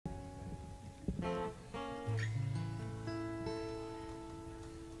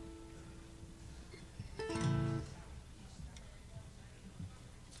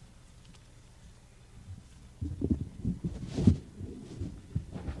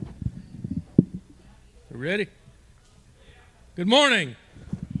Ready? Good morning.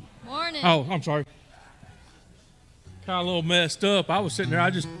 Morning. Oh, I'm sorry. Kind of a little messed up. I was sitting there, I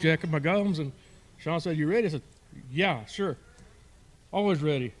just checking my gums, and Shawn said, "You ready?" I said, "Yeah, sure. Always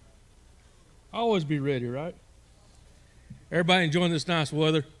ready. Always be ready, right?" Everybody enjoying this nice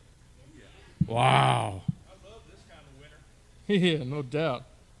weather? Wow. I love this kind of winter. Yeah, no doubt.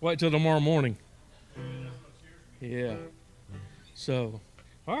 Wait till tomorrow morning. Yeah. So,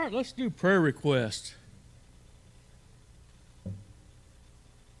 all right, let's do prayer requests.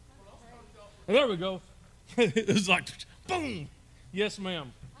 There we go. It's like, boom. Yes,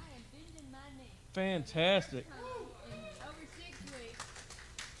 ma'am. I am bending my knee. Fantastic. In over 6 weeks.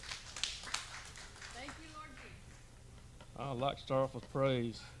 Thank you, Lord Jesus. I like to start off with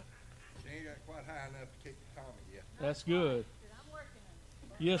praise. She ain't got quite high enough to kick the Tommy yet. That's good. But I'm working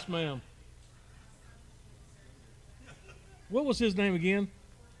on it. Yes, ma'am. What was his name again?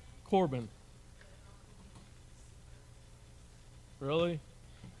 Corbin. Really?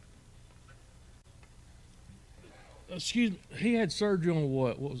 Excuse me. He had surgery on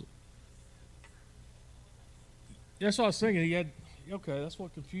what? What was it? That's what I was thinking. He had. Okay, that's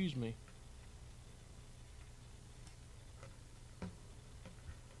what confused me.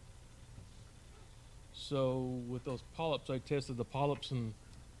 So with those polyps, they tested the polyps and.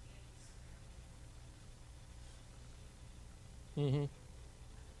 Mm-hmm.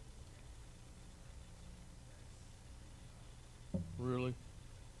 Really?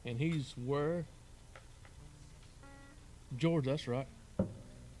 And he's where? George, that's right.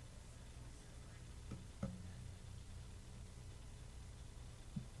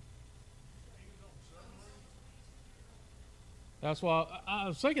 That's why I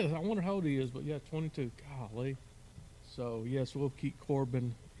was thinking, I wonder how old he is, but yeah, 22. Golly. So, yes, we'll keep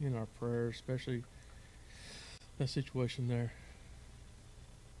Corbin in our prayers, especially that situation there.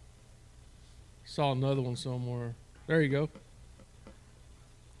 Saw another one somewhere. There you go.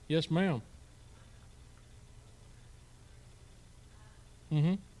 Yes, ma'am.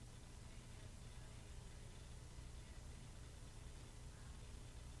 Mm-hmm.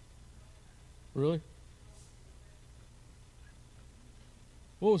 Really?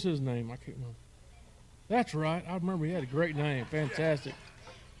 What was his name? I can't remember. That's right. I remember he had a great name. Fantastic.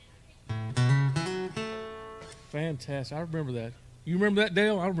 Fantastic. I remember that. You remember that,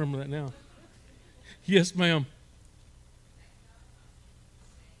 Dale? I remember that now. Yes, ma'am.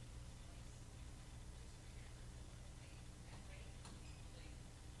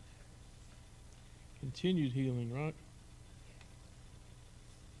 Continued healing, right?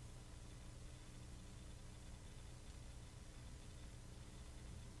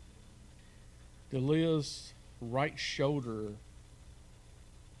 Delia's right shoulder.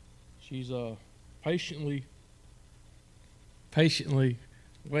 She's patiently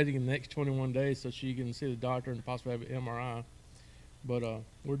waiting in the next 21 days so she can see the doctor and possibly have an MRI. But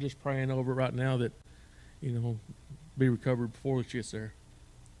we're just praying over it right now that, be recovered before she gets there.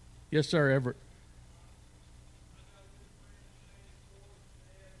 Yes, sir, Everett.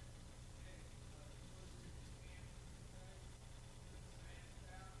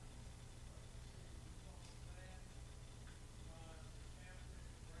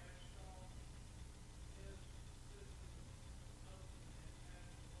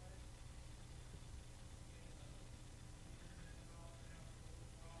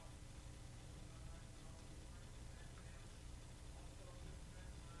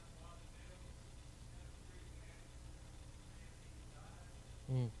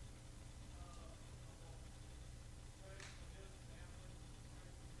 Mm.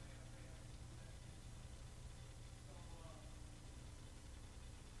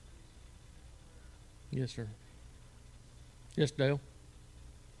 Yes, sir. Yes, Dale.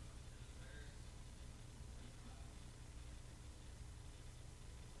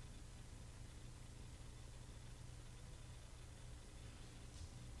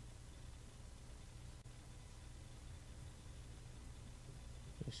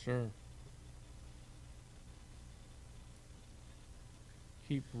 Yes, sir.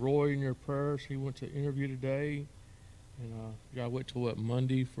 Keep Roy in your prayers. He went to interview today, and I wait till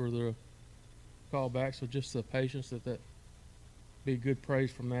Monday for the call back. So just the patience that be good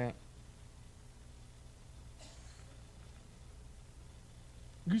praise from that.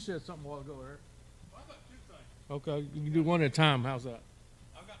 You said something a while ago, Eric. Well, I've got two things. Okay, you can do one at a time. How's that?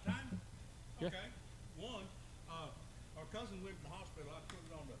 I've got time? Yeah. Okay. One, our cousin went to the hospital. I put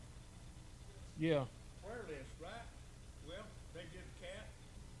it on the Yeah. prayer list, right? Well, they did the CAT.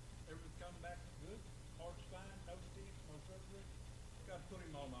 Everything's coming back good. Heart's fine. No stitch, no surgery. Got to put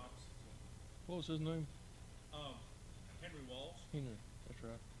him on oxygen. What was his name? Henry Walls. Henry. That's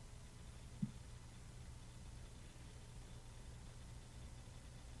right.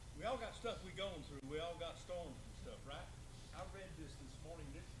 got stuff we going through. We all got storms and stuff, right? I read this morning.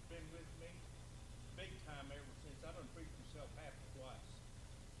 This has been with me big time ever since. I done preached myself half or twice.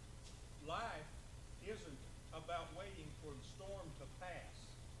 Life isn't about waiting for the storm to pass.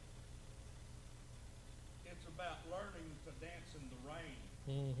 It's about learning to dance in the rain.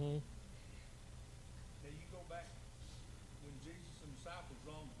 Mm-hmm. Now you go back when Jesus and the disciples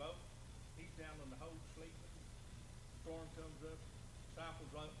were on the boat. He's down in the hold sleeping. Storm comes up. Disciples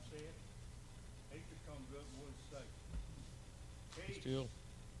are upset. He just comes up and what does he say? Peace. Still.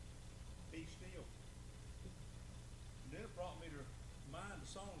 Be still. And then it brought me to mind the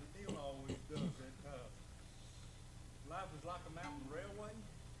song that Neil always does. That life is like a mountain railway.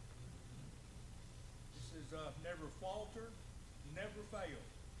 This is never falter, never fail.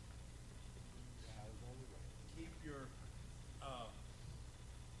 Keep your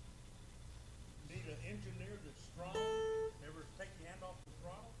need an engineer that's strong. Never take your hand off the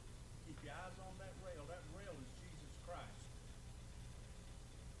throttle. Keep your eyes on that rail. That rail is Jesus Christ.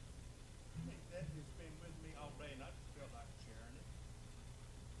 I think that has been with me all day, and I just felt like sharing it.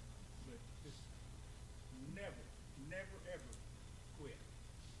 But just never, never, ever quit.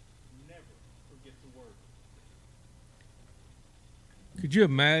 Never forget the word. Could you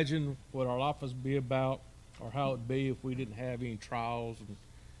imagine what our life would be about, or how it'd be if we didn't have any trials and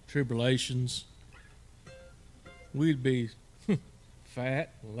tribulations? We'd be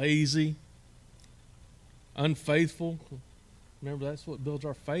fat, lazy, unfaithful. Remember, that's what builds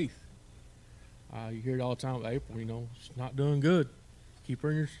our faith. You hear it all the time with April, you know, she's not doing good. Keep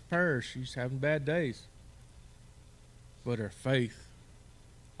her in your prayers. She's having bad days. But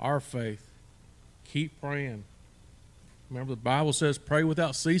our faith, keep praying. Remember, the Bible says pray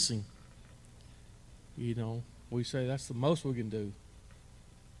without ceasing. You know, we say that's the most we can do.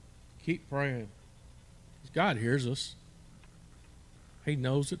 Keep praying. God hears us. He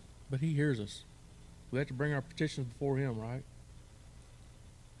knows it, but He hears us. We have to bring our petitions before Him, right?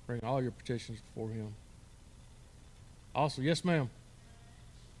 Bring all your petitions before Him. Also, yes, ma'am.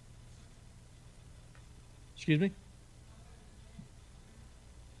 Excuse me?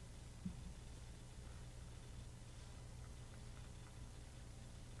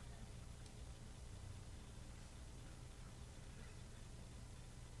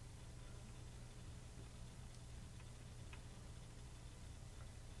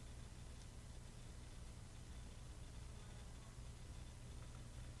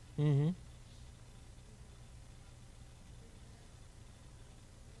 Mm-hmm.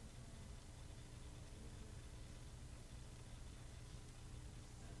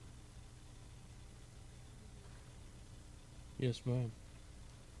 Yes, ma'am.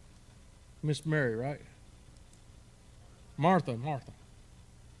 Miss Mary, right? Martha.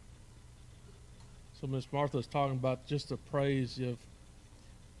 So Miss Martha's talking about just the praise of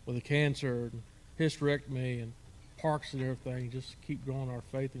with the cancer and hysterectomy and parks and everything. Just keep growing our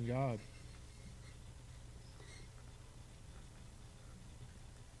faith in God.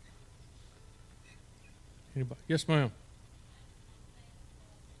 Anybody? Yes, ma'am.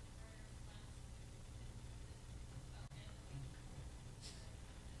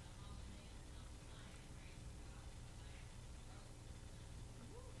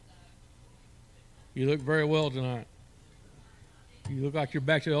 You look very well tonight. You look like you're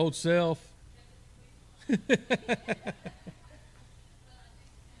back to your old self.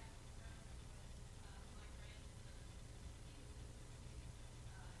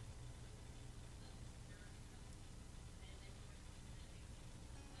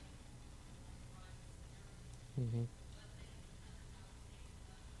 Mm-hmm.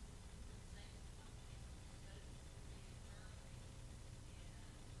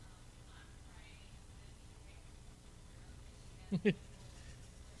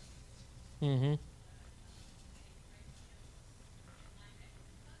 Mm-hmm.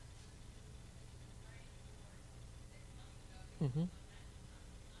 Mm-hmm.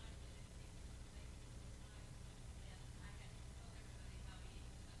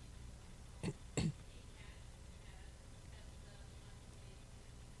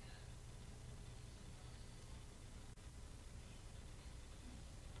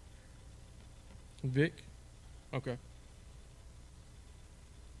 Vic? Okay.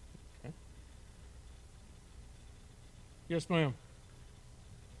 Okay. Yes, ma'am.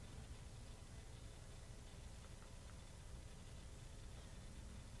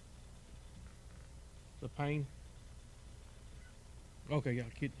 The pain? Okay, yeah,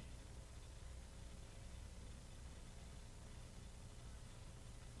 kid.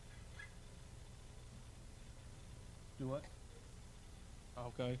 Do what?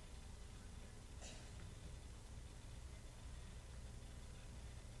 Okay.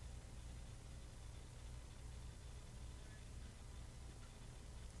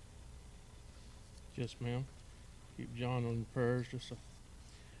 Yes, ma'am. Keep John on your prayers. Just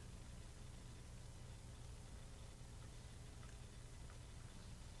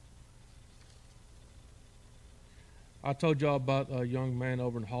I told y'all about a young man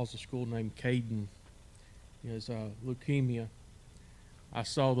over in Halsey School named Caden. He has leukemia. I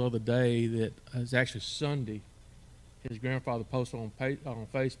saw the other day that it was actually Sunday. His grandfather posted on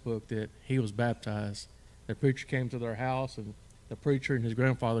Facebook that he was baptized. The preacher came to their house, and the preacher and his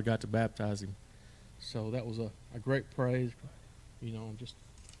grandfather got to baptize him. So that was a great praise. Just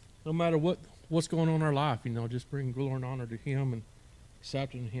no matter what's going on in our life, just bring glory and honor to Him and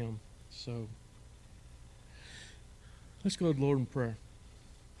accepting Him. So let's go to the Lord in prayer.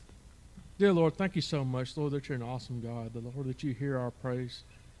 Dear Lord, thank you so much, Lord, that you're an awesome God. The Lord, that you hear our praise,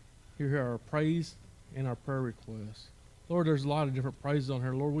 and our prayer requests. Lord, there's a lot of different praises on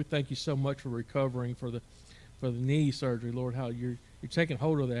here. Lord, we thank you so much for recovering for the knee surgery. Lord, how you're taking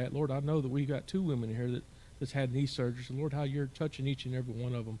hold of that. Lord, I know that we got 2 women here that's had knee surgery. So Lord, how you're touching each and every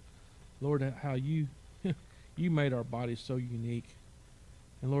one of them. Lord, how you you made our bodies so unique.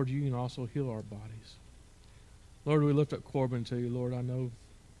 And Lord, you can also heal our bodies. Lord, we lift up Corbin to you. Lord, I know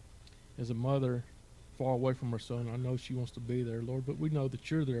as a mother far away from her son, I know she wants to be there, Lord, but we know that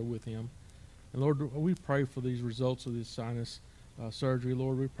you're there with him. And Lord, we pray for these results of this sinus surgery.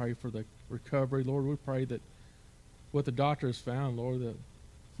 Lord, we pray for the recovery. Lord, we pray that what the doctor has found, Lord,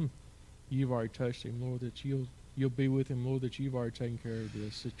 that you've already touched him, Lord, that you'll be with him, Lord, that you've already taken care of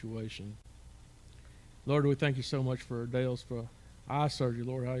this situation. Lord, we thank you so much for Dale's for eye surgery,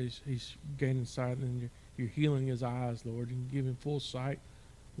 Lord, how he's gaining sight, and you're healing his eyes, Lord. You can give him full sight,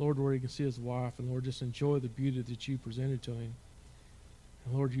 Lord, where he can see his wife, and Lord, just enjoy the beauty that you presented to him.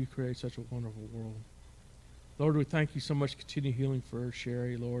 And Lord, you create such a wonderful world. Lord, we thank you so much. Continue healing for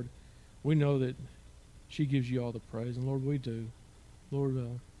Sherry, Lord. We know that she gives you all the praise, and Lord, we do. Lord,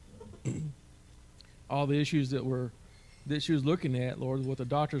 all the issues that she was looking at, Lord, what the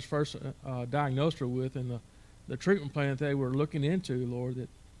doctors first diagnosed her with, and the treatment plan that they were looking into, Lord, that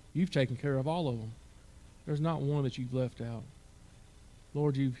you've taken care of all of them. There's not one that you've left out.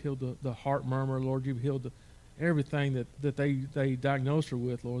 Lord, you've healed the heart murmur. Lord, you've healed everything that they diagnosed her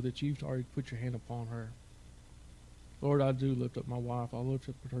with, Lord, that you've already put your hand upon her. Lord, I do lift up my wife. I lift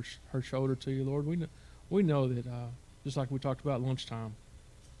up her shoulder to you, Lord. We know that, just like we talked about lunchtime,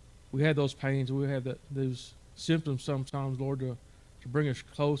 we had those pains. We have those symptoms sometimes, Lord, to bring us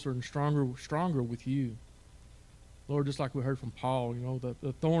closer and stronger with you. Lord, just like we heard from Paul,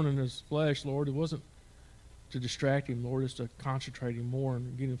 the thorn in his flesh, Lord, it wasn't to distract him, Lord, it's to concentrate him more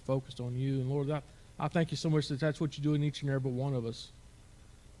and get him focused on you. And Lord, I thank you so much that that's what you do in each and every one of us.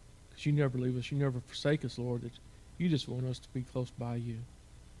 Because you never leave us, you never forsake us, Lord, that you just want us to be close by you.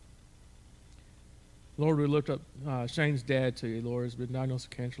 Lord, we lift up Shane's dad to you, Lord, has been diagnosed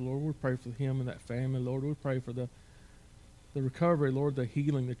with cancer. Lord, we pray for him and that family. Lord, we pray for the recovery, Lord, the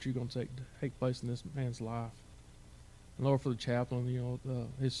healing that you're going to take place in this man's life. And Lord, for the chaplain,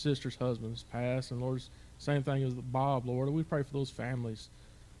 his sister's husband has passed. And Lord, same thing as Bob, Lord. We pray for those families.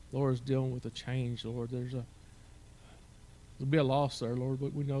 Lord, is dealing with a change, Lord. There'll be a loss there, Lord,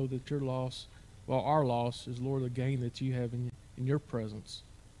 but we know that our loss is, Lord, the gain that you have in your presence.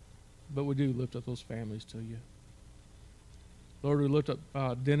 But we do lift up those families to you. Lord, we lift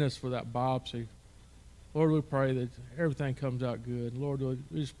up Dennis for that biopsy. Lord, we pray that everything comes out good. Lord,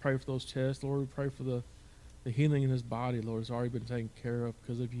 we just pray for those tests. Lord, we pray for the healing in his body, Lord, has already been taken care of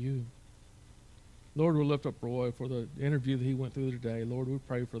because of you. Lord, we lift up Roy for the interview that he went through today. Lord, we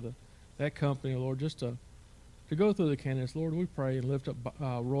pray for that company, Lord, just to go through the candidates. Lord, we pray and lift up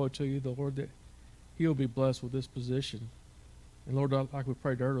Roy to you, the Lord, that he'll be blessed with this position. And Lord, like we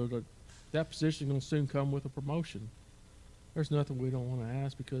prayed earlier, that position is going to soon come with a promotion. There's nothing we don't want to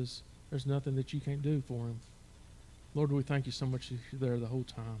ask because there's nothing that you can't do for him. Lord, we thank you so much that you're there the whole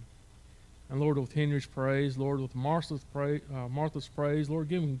time. And Lord, with Henry's praise, Lord, with Martha's praise, Lord,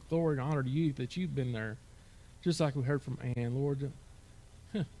 give him glory and honor to you that you've been there. Just like we heard from Ann, Lord,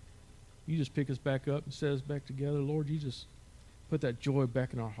 you just pick us back up and set us back together. Lord, you just put that joy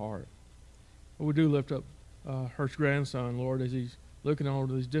back in our heart. But we do lift up her grandson, Lord, as he's looking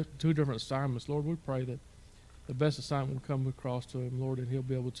over these 2 different assignments. Lord, we pray that the best assignment will come across to him, Lord, and he'll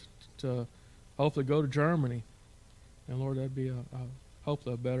be able to hopefully go to Germany. And Lord, that'd be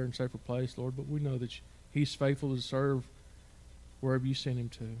hopefully a better and safer place, Lord. But we know that he's faithful to serve wherever you send him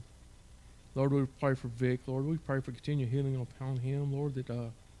to. Lord, we pray for Vic. Lord, we pray for continued healing upon him, Lord,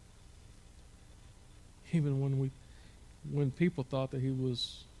 that even when people thought that he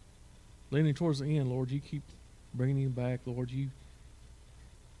was leaning towards the end, Lord, you keep bringing him back, Lord.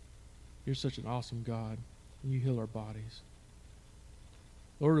 You're such an awesome God, and you heal our bodies.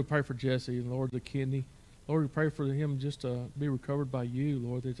 Lord, we pray for Jesse and Lord, the kidney. Lord, we pray for him just to be recovered by you,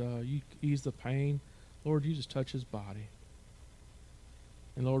 Lord, that you ease the pain. Lord, you just touch his body.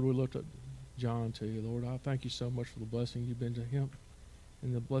 And Lord, we looked at John to you, Lord. I thank you so much for the blessing you've been to him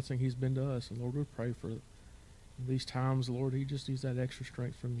and the blessing he's been to us. And Lord, we pray for these times, Lord, he just needs that extra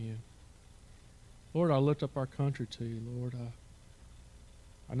strength from you. Lord, I lift up our country to you, Lord.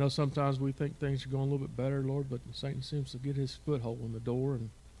 I know sometimes we think things are going a little bit better, Lord, but Satan seems to get his foothold in the door. And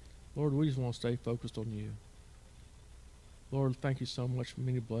Lord, we just want to stay focused on you. Lord, thank you so much for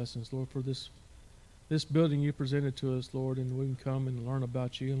many blessings, Lord, for this building you presented to us, Lord, and we can come and learn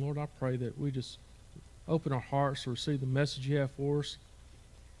about you. And Lord, I pray that we just open our hearts to receive the message you have for us.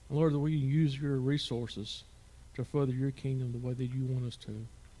 And Lord, that we can use your resources to further your kingdom the way that you want us to.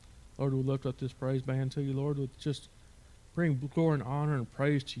 Lord, we lift up this praise band to you, Lord, with just bring glory and honor and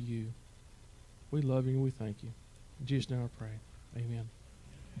praise to you. We love you and we thank you. In Jesus' name I pray. Amen.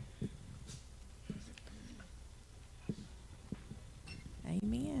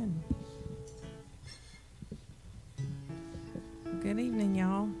 Amen. Good evening,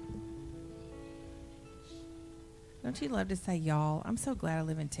 y'all. Don't you love to say y'all? I'm so glad I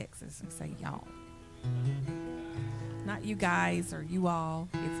live in Texas and say y'all. Not you guys or you all.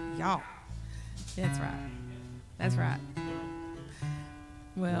 It's y'all. That's right. That's right.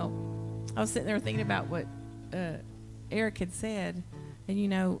 Well, I was sitting there thinking about what Eric had said. And, you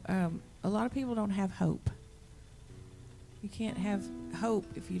know, a lot of people don't have hope. You can't have hope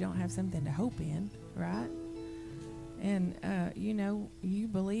if you don't have something to hope in, right? And, you know, you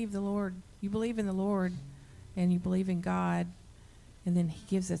believe the Lord, you believe in the Lord, and you believe in God, and then he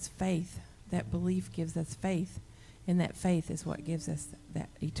gives us faith. That belief gives us faith, and that faith is what gives us that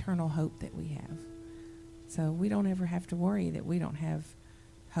eternal hope that we have. So we don't ever have to worry that we don't have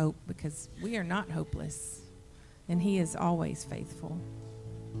hope, because we are not hopeless, and he is always faithful.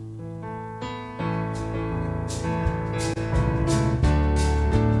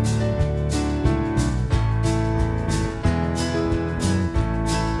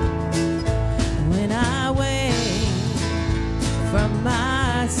 When I wake from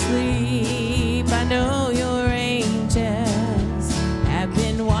my sleep, I know your angels have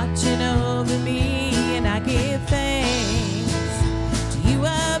been watching over me, and I give thanks to you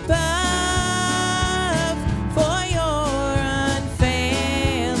above for your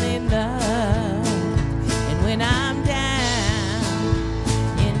unfailing love. And when I'm down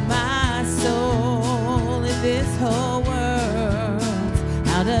in my soul, and this whole world's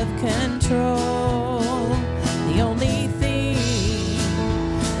out of control, the only thing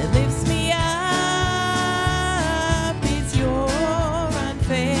that lifts me up is your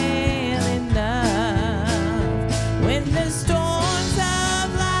unfailing love. When the storms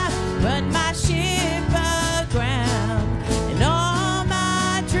of life run my ship aground and all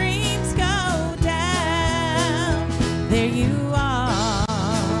my dreams go down, there you are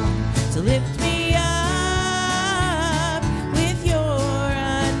to lift me up with your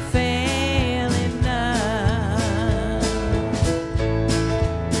unfailing love.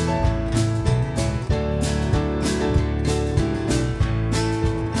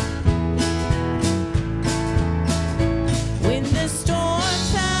 When the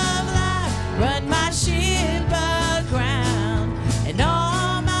storms of life run my ship aground and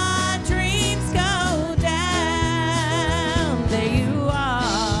all my dreams go down, there you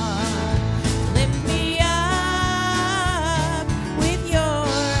are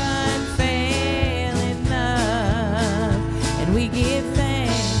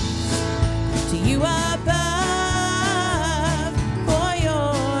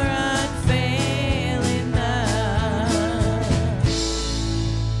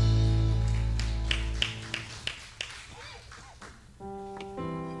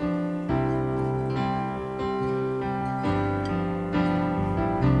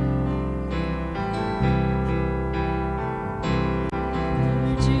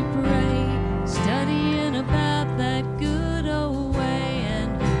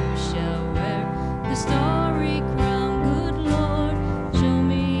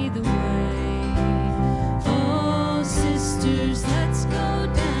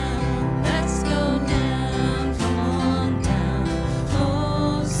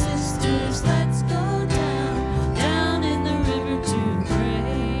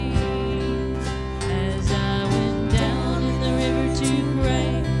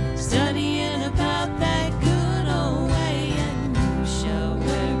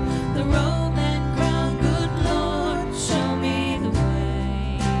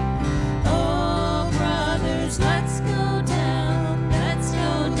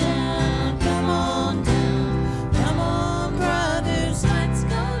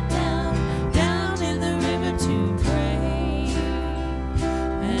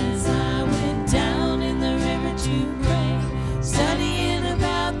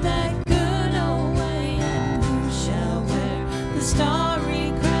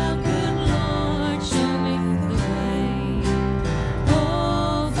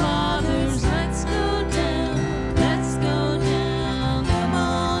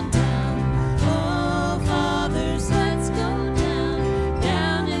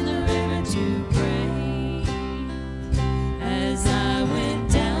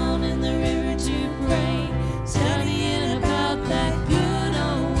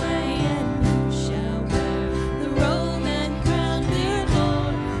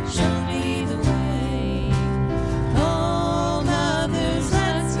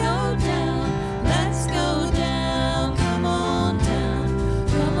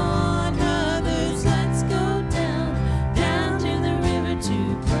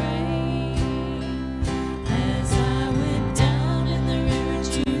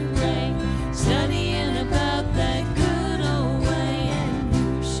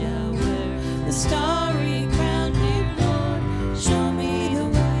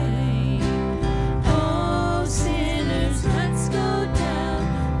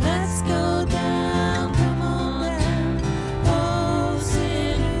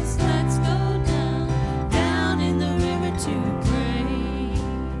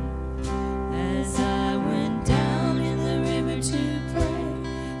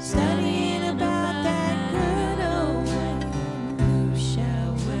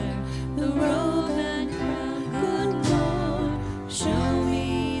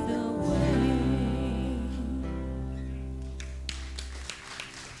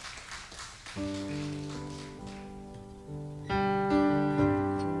I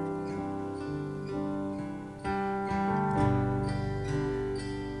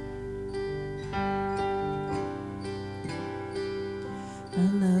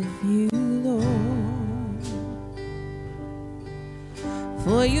love you, Lord,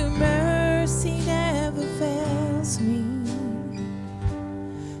 for your mercy never fails me.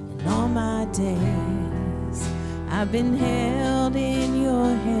 In all my days, I've been held in your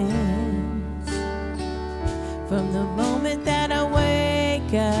hands. From the moment that I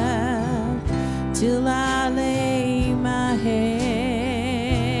wake up till I lay my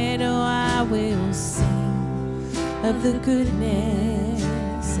head, oh, I will sing of the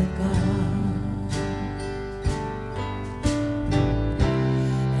goodness of God.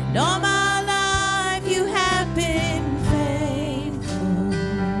 And all my life you have been faithful.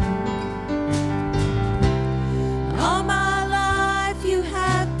 All my life you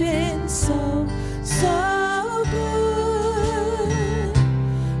have been so, so good.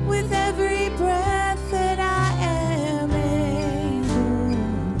 With every breath that I am able,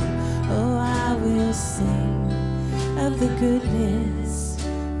 oh, I will sing of the goodness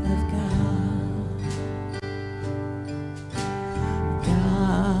of God.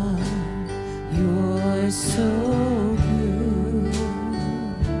 God, you're so good.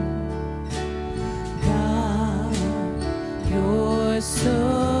 God, you're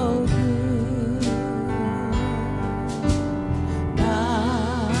so good.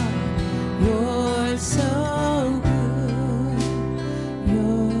 God, you're so good.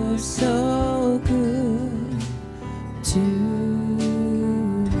 You're so good to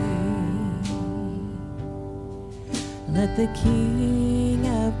me. Let the King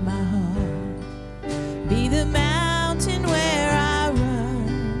of my heart be the mountain where I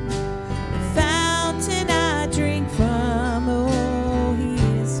run, the fountain I drink from. Oh, he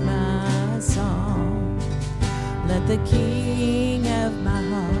is my song. Let the King of my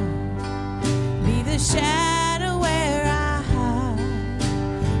heart be the shadow where I hide,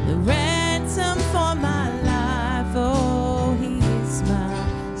 the ransom for my life. Oh, he is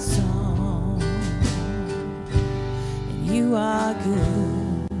my song. And you are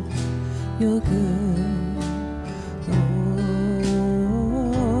good, you're good. Oh,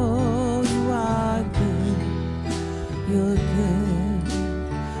 you are good, you're good.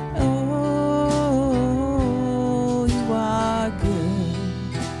 Oh, you are good,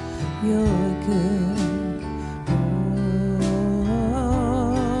 you're good.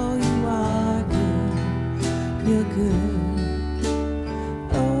 Oh, you are good, you're good.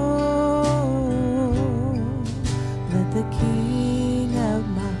 Oh, let the King of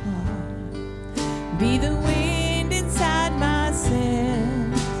my heart be the wind inside my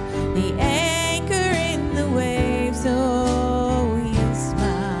sails, the anchor in the waves. Oh, he is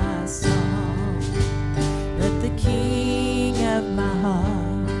my song. Let the King of my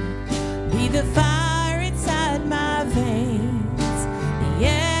heart be the fire inside my veins, the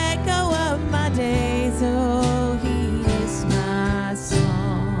echo of my days. Oh, he is my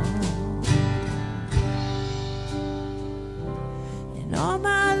song. And all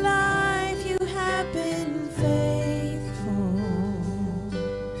my life you have been faithful.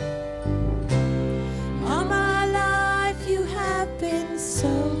 All my life you have been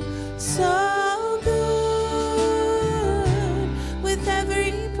so, so good. With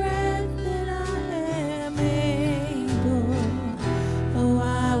every breath that I am able, oh,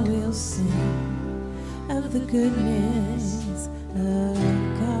 I will sing of the goodness of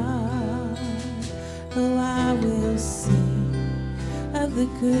God. Oh, I will sing of the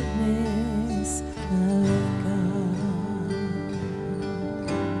goodness of God.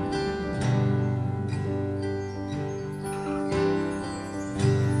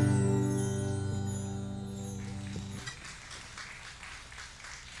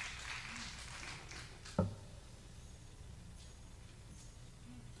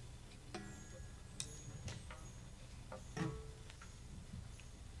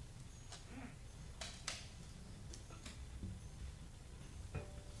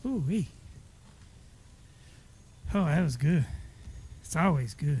 Ooh-wee. Oh, that was good. It's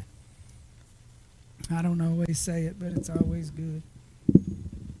always good. I don't always say it, but it's always good.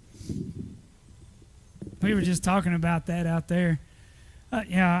 We were just talking about that out there.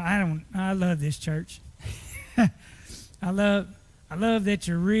 Yeah, I love this church. I love that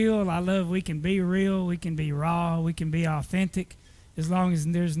you're real. I love we can be real. We can be raw. We can be authentic, as long as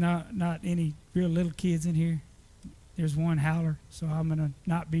there's not any real little kids in here. There's one howler, so I'm going to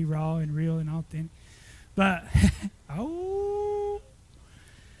not be raw and real and authentic. But, oh.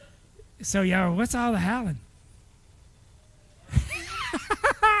 So, y'all, what's all the howling?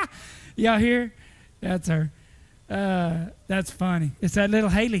 Y'all hear? That's her. That's funny. It's that little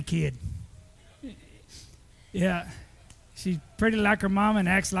Haley kid. Yeah. She's pretty like her mama and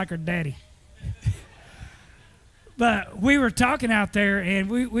acts like her daddy. But we were talking out there, and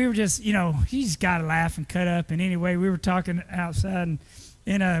we were just, you just got to laugh and cut up. And anyway, we were talking outside,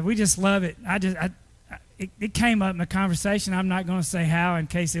 and we just love it. It came up in the conversation. I'm not going to say how in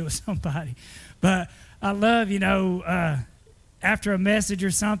case it was somebody. But I love, after a message or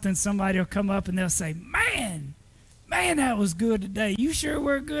something, somebody will come up and they'll say, man, that was good today. You sure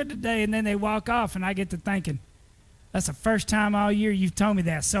were good today. And then they walk off, and I get to thinking, that's the first time all year you've told me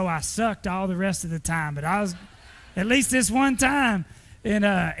that. So I sucked all the rest of the time. But I was, at least this one time. And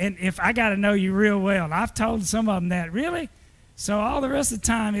if I got to know you real well, I've told some of them that, really? So all the rest of the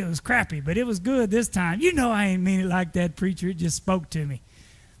time it was crappy, but it was good this time. I ain't mean it like that, preacher. It just spoke to me.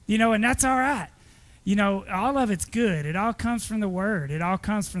 And that's all right. All of it's good. It all comes from the Word. It all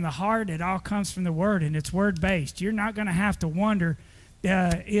comes from the heart. It all comes from the Word, and it's Word-based. You're not going to have to wonder,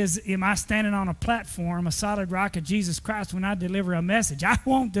 am I standing on a platform, a solid rock of Jesus Christ, when I deliver a message? I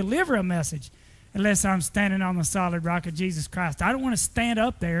won't deliver a message unless I'm standing on the solid rock of Jesus Christ. I don't want to stand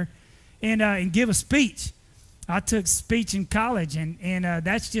up there and give a speech. I took speech in college, and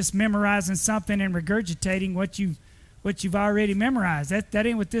that's just memorizing something and regurgitating what you've already memorized. That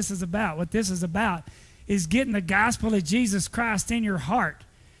ain't what this is about. What this is about is getting the gospel of Jesus Christ in your heart,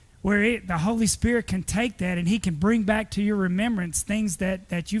 where the Holy Spirit can take that and he can bring back to your remembrance things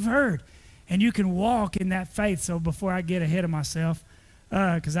that you've heard, and you can walk in that faith. So before I get ahead of myself,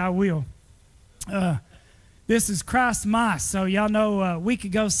 because I will, this is Christ Mass. So y'all know a week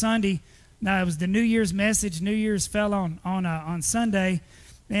ago Sunday, now it was the New Year's message. New Year's fell on Sunday,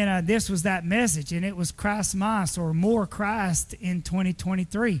 and this was that message, and it was Christ Mass, or more Christ in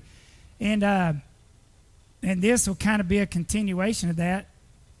 2023, and this will kind of be a continuation of that,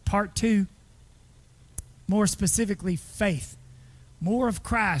 part 2. More specifically, faith, more of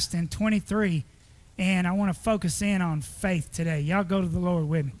Christ in 23, and I want to focus in on faith today. Y'all go to the Lord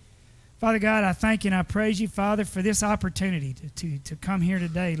with me. Father God, I thank you and I praise you, Father, for this opportunity to come here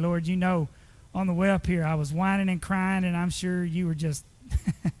today. Lord, on the way up here, I was whining and crying, and I'm sure you were just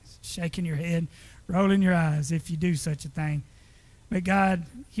shaking your head, rolling your eyes, if you do such a thing. But God,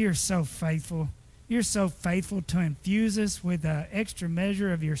 you're so faithful. You're so faithful to infuse us with an extra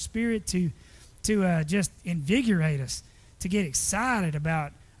measure of your Spirit to just invigorate us, to get excited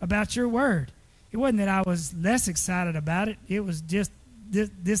about your word. It wasn't that I was less excited about it. It was just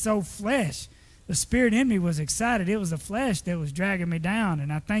this old flesh. The Spirit in me was excited. It was the flesh that was dragging me down.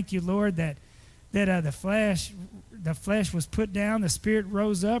 And I thank you, Lord, that the flesh was put down, the Spirit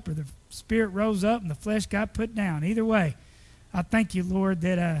rose up, or the Spirit rose up and the flesh got put down. Either way, I thank you, Lord,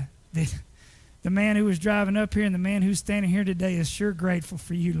 that the man who was driving up here and the man who's standing here today is sure grateful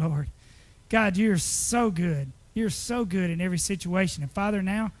for you, Lord. God, you're so good. You're so good in every situation. And Father,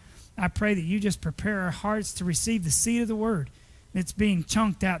 now I pray that you just prepare our hearts to receive the seed of the word that's being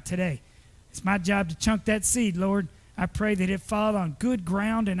chunked out today. It's my job to chunk that seed, Lord. I pray that it fall on good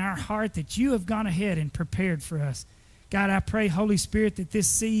ground in our heart, that you have gone ahead and prepared for us. God, I pray, Holy Spirit, that this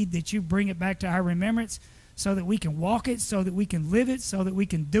seed, that you bring it back to our remembrance so that we can walk it, so that we can live it, so that we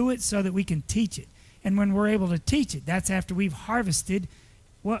can do it, so that we can teach it. And when we're able to teach it, that's after we've harvested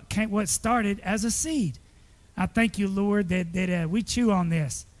what started as a seed. I thank you, Lord, that we chew on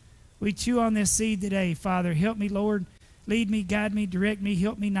this. We chew on this seed today, Father. Help me, Lord. Lead me, guide me, direct me.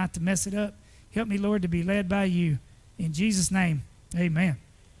 Help me not to mess it up. Help me, Lord, to be led by you. In Jesus' name, amen.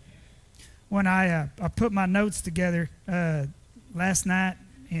 When I put my notes together last night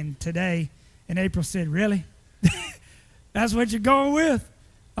and today, and April said, really? That's what you're going with?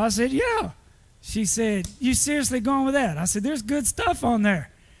 I said, yeah. She said, you seriously going with that? I said, there's good stuff on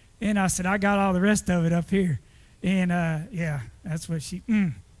there. And I said, I got all the rest of it up here. And, yeah, that's what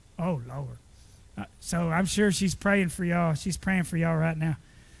oh, Lord. So I'm sure she's praying for y'all. She's praying for y'all right now.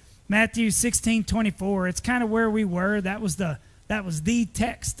 Matthew 16:24. It's kind of where we were. That was the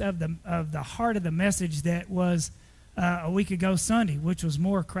text of the heart of the message that was a week ago Sunday, which was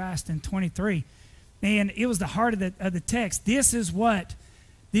more Christ in 23. And it was the heart of the text. This is what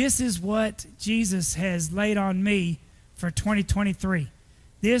Jesus has laid on me for 2023.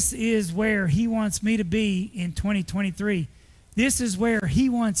 This is where he wants me to be in 2023. This is where he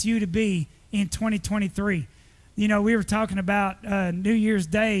wants you to be in 2023. We were talking about New Year's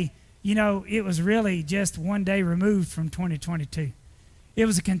Day. It was really just one day removed from 2022. It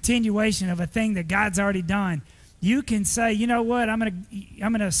was a continuation of a thing that God's already done. You can say, you know what, I'm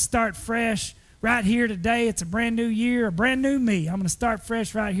gonna start fresh right here today. It's a brand new year, a brand new me. I'm gonna start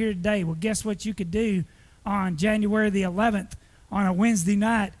fresh right here today. Well, guess what you could do on January the 11th on a Wednesday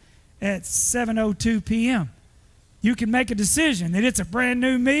night at 7:02 p.m. You can make a decision that it's a brand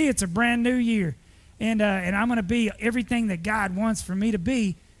new me, it's a brand new year. And I'm going to be everything that God wants for me to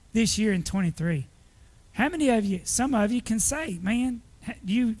be this year in 23. How many of you, some of you can say, man,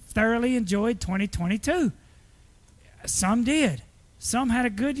 you thoroughly enjoyed 2022. Some did. Some had a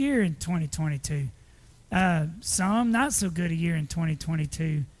good year in 2022. Some not so good a year in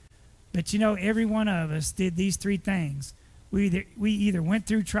 2022. But you know, every one of us did these three things. We either went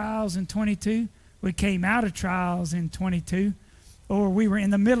through trials in 22, we came out of trials in 22, or we were in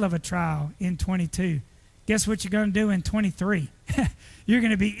the middle of a trial in 22. Guess what you're going to do in 23? You're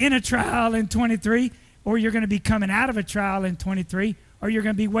going to be in a trial in 23, or you're going to be coming out of a trial in 23, or you're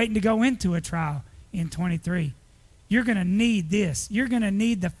going to be waiting to go into a trial in 23. You're going to need this. You're going to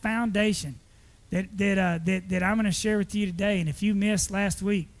need the foundation that I'm going to share with you today. And if you missed last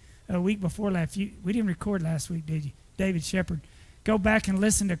week, a week before last, we didn't record last week, did you? David Shepard. Go back and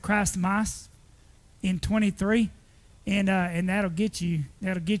listen to Christ Mas in 23, and that'll get you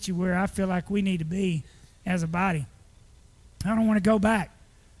where I feel like we need to be as a body. I don't want to go back.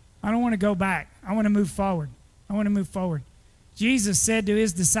 I don't want to go back. I want to move forward. I want to move forward. Jesus said to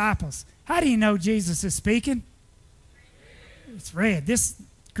his disciples, how do you know Jesus is speaking? It's red. This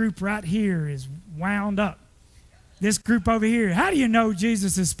group right here is wound up. This group over here, how do you know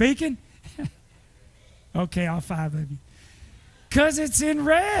Jesus is speaking? Okay, all five of you. Because it's in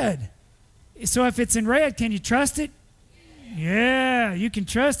red. So if it's in red, can you trust it? Yeah, you can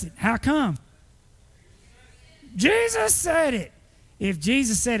trust it. How come? Jesus said it. If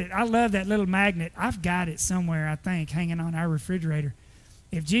Jesus said it, I love that little magnet. I've got it somewhere, I think, hanging on our refrigerator.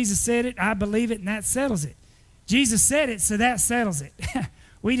 If Jesus said it, I believe it, and that settles it. Jesus said it, so that settles it.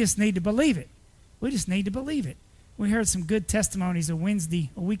 We just need to believe it. We just need to believe it. We heard some good testimonies a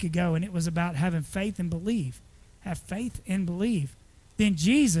week ago, and it was about having faith and believe. Have faith and believe. Then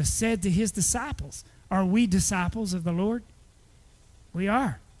Jesus said to his disciples, are we disciples of the Lord? We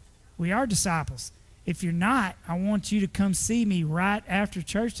are. We are disciples. If you're not, I want you to come see me right after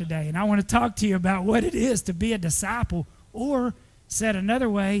church today, and I want to talk to you about what it is to be a disciple, or, said another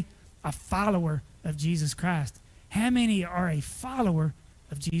way, a follower of Jesus Christ. How many are a follower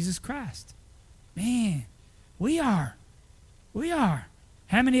of Jesus Christ? Man, we are. We are.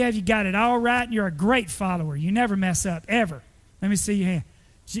 How many of you got it all right and you're a great follower? You never mess up, ever. Let me see your hand.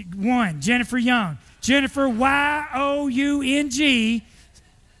 One, Jennifer Young. Jennifer, Y-O-U-N-G.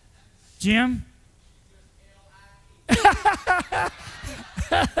 Jim?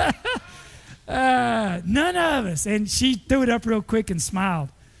 None of us. And she threw it up real quick and smiled.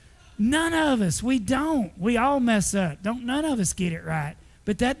 None of us. We don't. We all mess up. None of us get it right.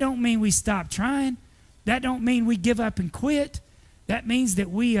 But that don't mean we stop trying. That don't mean we give up and quit. That means that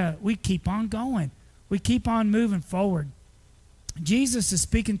we keep on going. We keep on moving forward. Jesus is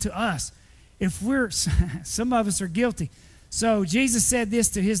speaking to us. If some of us are guilty. So Jesus said this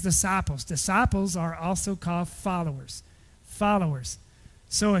to his disciples. Disciples are also called followers. Followers.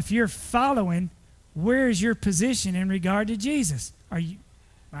 So if you're following, where is your position in regard to Jesus? Are you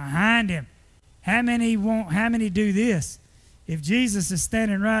behind him? How many do this? If Jesus is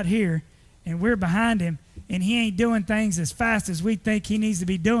standing right here and we're behind him and he ain't doing things as fast as we think he needs to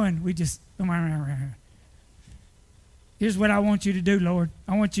be doing, we just, here's what I want you to do, Lord.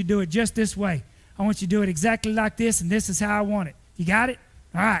 I want you to do it just this way. I want you to do it exactly like this, and this is how I want it. You got it?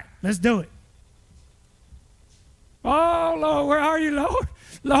 All right, let's do it. Oh, Lord, where are you, Lord?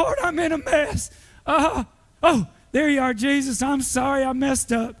 Lord, I'm in a mess. Oh, there you are, Jesus. I'm sorry I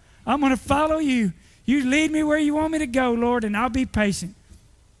messed up. I'm going to follow you. You lead me where you want me to go, Lord, and I'll be patient.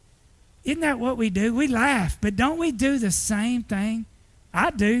 Isn't that what we do? We laugh, but don't we do the same thing? I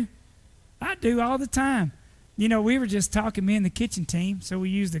do. I do all the time. You know, we were just talking, me and the kitchen team, so we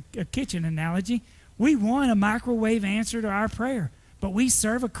used a kitchen analogy. We want a microwave answer to our prayer, but we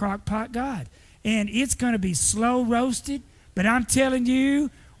serve a crock pot God. And it's going to be slow roasted, but I'm telling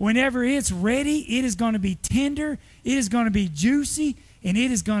you, whenever it's ready, it is going to be tender, it is going to be juicy, and it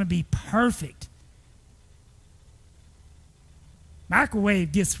is going to be perfect.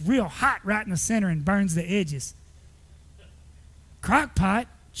 Microwave gets real hot right in the center and burns the edges. Crock pot,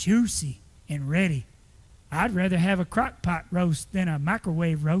 juicy and ready. I'd rather have a crock pot roast than a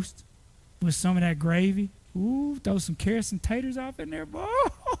microwave roast with some of that gravy. Ooh, throw some carrots and taters off in there, boy.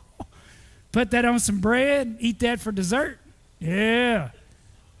 Put that on some bread, eat that for dessert. Yeah.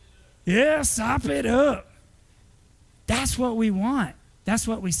 Yeah, sop it up. That's what we want. That's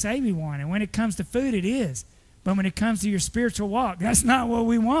what we say we want. And when it comes to food, it is. But when it comes to your spiritual walk, that's not what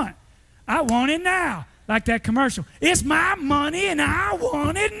we want. I want it now. Like that commercial. It's my money and I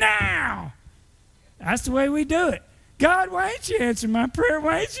want it now. That's the way we do it. God, why ain't you answering my prayer?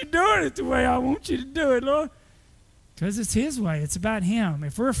 Why ain't you doing it the way I want you to do it, Lord? Because it's his way. It's about him.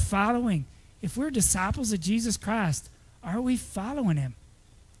 If we're following, if we're disciples of Jesus Christ, are we following him?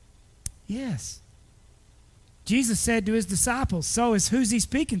 Yes. Jesus said to his disciples, so is who's he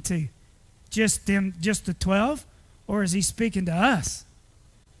speaking to? Just the 12? Or is he speaking to us?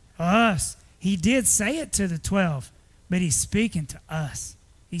 Us. He did say it to the 12, but he's speaking to us.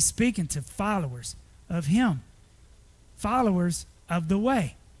 He's speaking to followers of him. Followers of the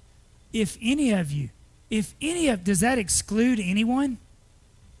way. If any of you, does that exclude anyone?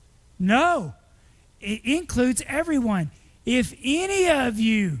 No. It includes everyone. If any of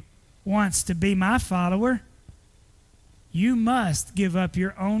you wants to be my follower, you must give up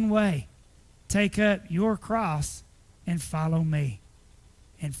your own way, take up your cross, and follow me.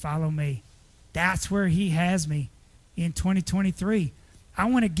 And follow me. That's where he has me in 2023. I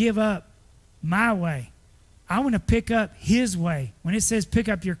want to give up my way. I want to pick up his way. When it says pick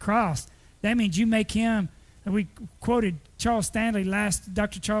up your cross, that means you make him, and we quoted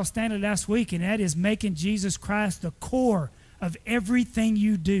Dr. Charles Stanley last week, and that is making Jesus Christ the core of everything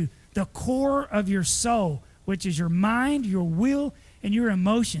you do, the core of your soul, which is your mind, your will, and your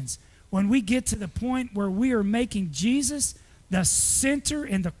emotions. When we get to the point where we are making Jesus the center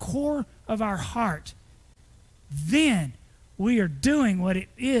and the core of our heart, then we are doing what it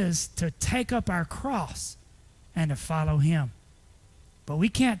is to take up our cross and to follow him. But we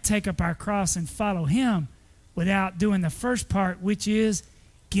can't take up our cross and follow him without doing the first part, which is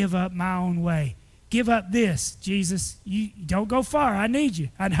give up my own way. Give up this, Jesus. You don't go far. I need you.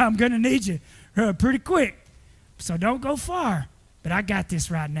 I'm going to need you pretty quick. So don't go far. But I got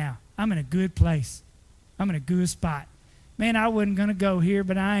this right now. I'm in a good place. I'm in a good spot. Man, I wasn't going to go here,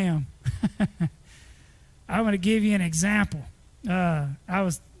 but I am. I'm going to give you an example. I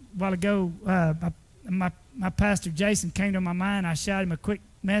was, a while ago, my pastor Jason came to my mind. I shot him a quick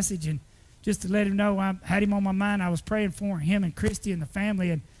message, and just to let him know I had him on my mind. I was praying for him and Christy and the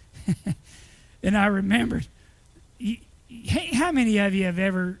family, and and I remembered. How many of you have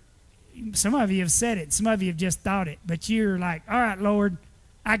ever, some of you have said it, some of you have just thought it, but you're like, all right, Lord,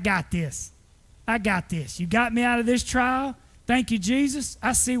 I got this. I got this. You got me out of this trial. Thank you, Jesus.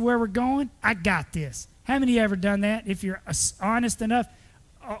 I see where we're going. I got this. How many of you ever done that? If you're honest enough,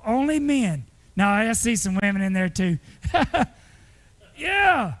 only men. No, I see some women in there too.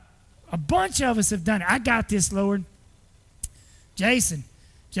 Yeah, a bunch of us have done it. I got this, Lord. Jason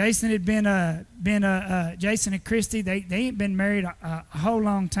had been Jason and Christy. They ain't been married a whole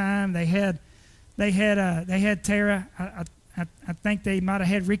long time. They had Tara. I think they might have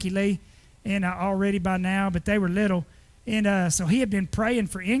had Ricky Lee, and already by now, but they were little. And so he had been praying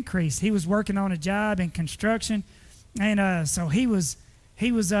for increase. He was working on a job in construction, and so he'd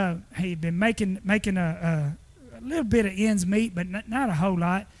been making a little bit of ends meet, but not a whole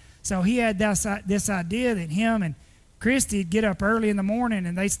lot. So he had this idea that him and Christy would get up early in the morning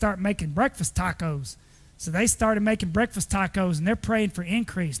and they start making breakfast tacos. So they started making breakfast tacos, and they're praying for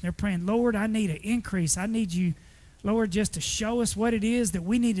increase. And they're praying, Lord, I need an increase. I need you, Lord, just to show us what it is that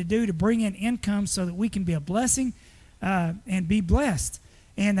we need to do to bring in income so that we can be a blessing and be blessed.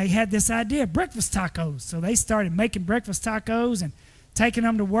 And they had this idea, breakfast tacos. So they started making breakfast tacos and taking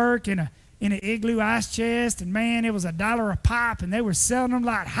them to work in an igloo ice chest. And, man, it was $1 a pop, and they were selling them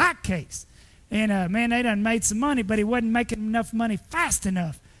like hotcakes. And, man, they done made some money, but he wasn't making enough money fast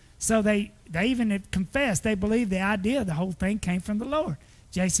enough. So they even had confessed they believed the idea, the whole thing came from the Lord.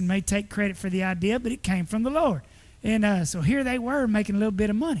 Jason may take credit for the idea, but it came from the Lord. And so here they were making a little bit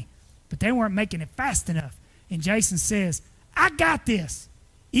of money, but they weren't making it fast enough. And Jason says, I got this.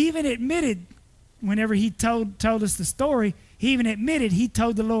 Even admitted, whenever he told us the story, he even admitted he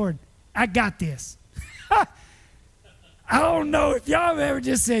told the Lord, I got this. I don't know if y'all have ever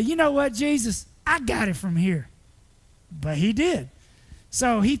just said, you know what, Jesus, I got it from here. But he did.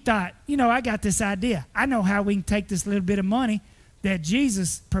 So he thought, I got this idea. I know how we can take this little bit of money that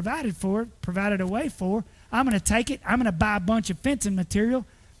Jesus provided a way for. I'm going to take it. I'm going to buy a bunch of fencing material.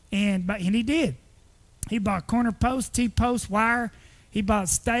 And he did. He bought corner posts, T-posts, wire. He bought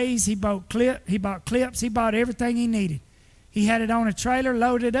stays. He bought clips. He bought everything he needed. He had it on a trailer,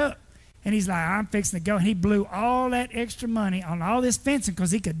 loaded up. And he's like, I'm fixing to go. And he blew all that extra money on all this fencing because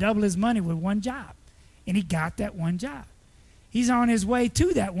he could double his money with one job. And he got that one job. He's on his way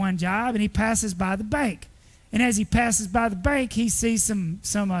to that one job, and he passes by the bank. And as he passes by the bank, he sees some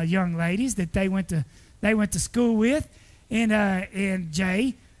young ladies that they went to school with. And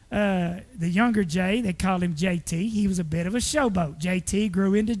Jay, the younger Jay, they called him JT. He was a bit of a showboat. JT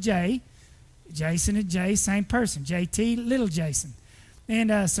grew into Jay. Jason and Jay, same person. JT, little Jason.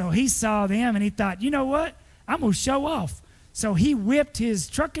 And so he saw them, and he thought, you know what? I'm going to show off. So he whipped his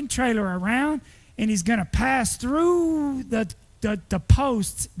truck and trailer around, and he's going to pass through the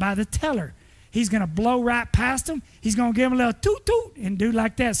posts by the teller. He's going to blow right past them. He's going to give him a little toot-toot and do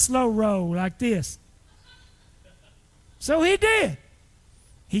like that slow roll like this. So he did.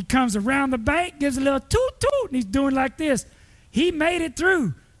 He comes around the bank, gives a little toot-toot, and he's doing like this. He made it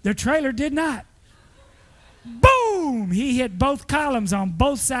through. The trailer did not. Boom! He hit both columns on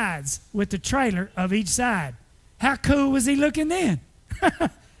both sides with the trailer of each side. How cool was he looking then?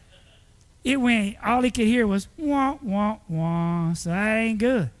 It went, all he could hear was wah, wah, wah. So that ain't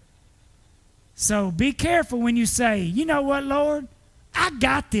good. So be careful when you say, you know what, Lord? I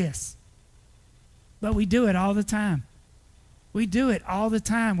got this. But we do it all the time. We do it all the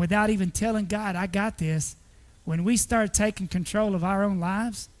time without even telling God, I got this. When we start taking control of our own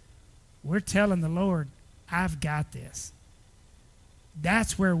lives, we're telling the Lord, I've got this.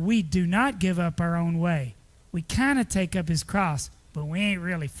 That's where we do not give up our own way. We kind of take up his cross, but we ain't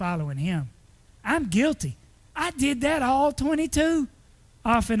really following him. I'm guilty. I did that all 22,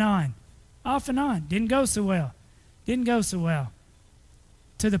 off and on. Off and on. Didn't go so well. Didn't go so well.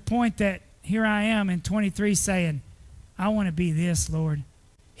 To the point that here I am in 23 saying, I want to be this, Lord.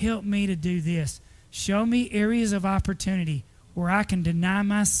 Help me to do this. Show me areas of opportunity where I can deny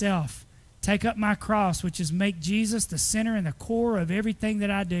myself, take up my cross, which is make Jesus the center and the core of everything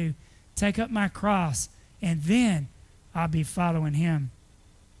that I do. Take up my cross, and then I'll be following him.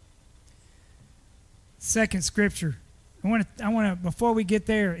 Second scripture. I want to, before we get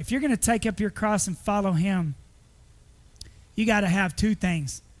there, if you're going to take up your cross and follow him, you got to have two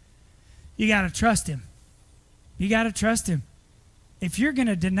things. You got to trust him. You got to trust him. If you're going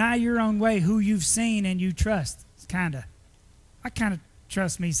to deny your own way, who you've seen and you trust, it's I kind of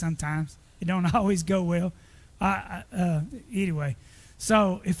trust me sometimes. It don't always go well. Anyway,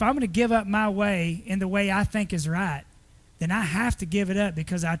 so if I'm going to give up my way in the way I think is right, then I have to give it up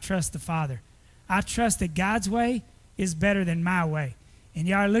because I trust the Father. I trust that God's way is better than my way. And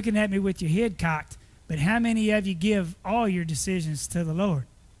y'all are looking at me with your head cocked, but how many of you give all your decisions to the Lord?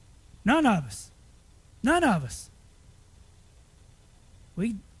 None of us. None of us.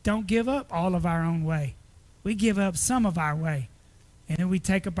 We don't give up all of our own way. We give up some of our way. And then we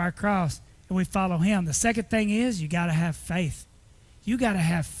take up our cross and we follow him. The second thing is you got to have faith. You got to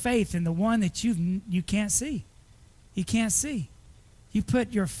have faith in the one that you can't see. You can't see. You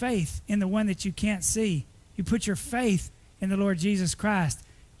put your faith in the one that you can't see. You put your faith in the Lord Jesus Christ.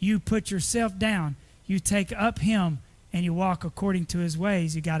 You put yourself down. You take up him and you walk according to his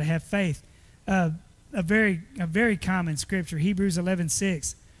ways. You got to have faith. A very common scripture, Hebrews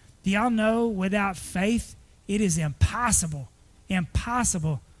 11:6. Do y'all know without faith it is impossible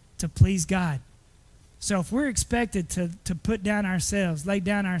to please God? So if we're expected to put down ourselves, lay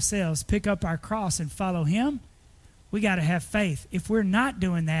down ourselves, pick up our cross and follow him, we got to have faith. If we're not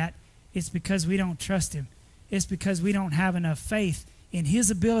doing that, it's because we don't trust him. It's because we don't have enough faith in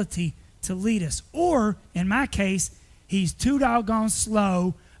his ability to lead us. Or, in my case, he's too doggone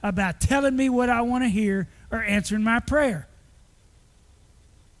slow about telling me what I want to hear or answering my prayer.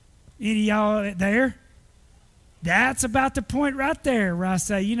 Any of y'all there? That's about the point right there where I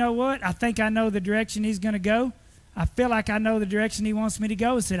say, you know what? I think I know the direction he's going to go. I feel like I know the direction he wants me to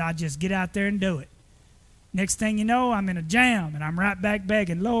go. I said, I'll just get out there and do it. Next thing you know, I'm in a jam, and I'm right back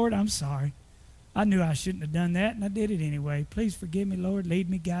begging, Lord, I'm sorry. I knew I shouldn't have done that, and I did it anyway. Please forgive me, Lord. Lead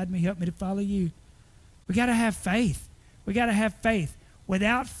me, guide me, help me to follow you. We got to have faith. We got to have faith.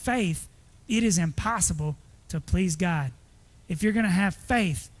 Without faith, it is impossible to please God. If you're going to have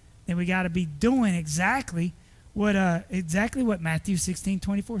faith, then we got to be doing exactly what Matthew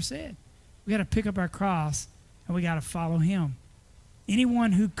 16:24 said. We got to pick up our cross, and we got to follow him.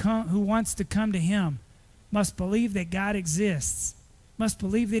 Anyone who wants to come to him must believe that God exists, must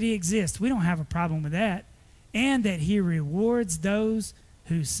believe that he exists. We don't have a problem with that. And that he rewards those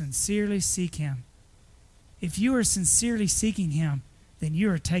who sincerely seek him. If you are sincerely seeking him, then you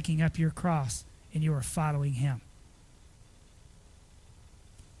are taking up your cross and you are following him.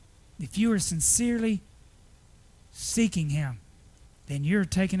 If you are sincerely seeking him, then you're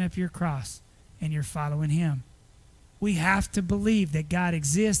taking up your cross and you're following him. We have to believe that God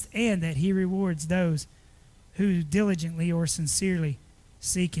exists and that he rewards those who diligently or sincerely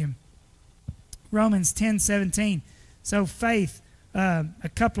seek him. Romans 10:17. So faith, a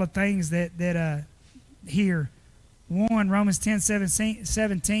couple of things that here. One, Romans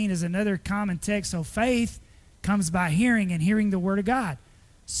 10:17 is another common text. So faith comes by hearing, and hearing the word of God.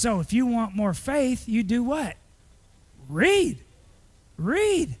 So if you want more faith, you do what? Read.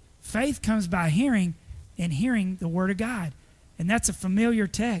 Read. Faith comes by hearing, and hearing the word of God. And that's a familiar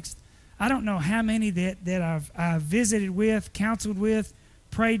text. I don't know how many that I've visited with, counseled with,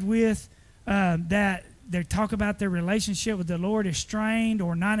 prayed with, that they talk about their relationship with the Lord is strained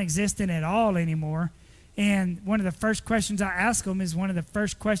or non-existent at all anymore. And one of the first questions I ask them is one of the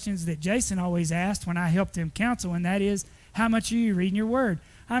first questions that Jason always asked when I helped him counsel, and that is, how much are you reading your word?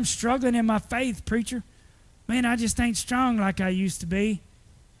 I'm struggling in my faith, preacher. Man, I just ain't strong like I used to be.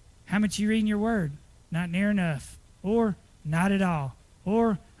 How much are you reading your word? Not near enough. Or not at all.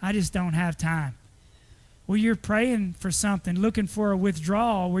 Or I just don't have time. Well, you're praying for something, looking for a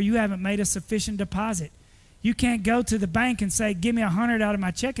withdrawal where you haven't made a sufficient deposit. You can't go to the bank and say, give me $100 out of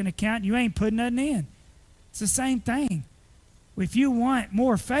my checking account. You ain't putting nothing in. It's the same thing. If you want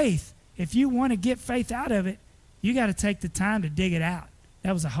more faith, if you want to get faith out of it, you got to take the time to dig it out.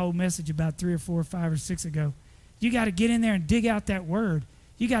 That was a whole message about 3 or 4 or 5 or 6 ago. You got to get in there and dig out that word.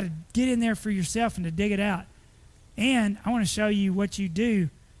 You got to get in there for yourself and to dig it out. And I want to show you what you do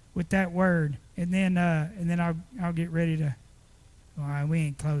with that word, and then I'll get ready to. All right, we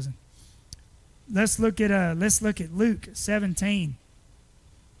ain't closing. Let's look at Luke 17.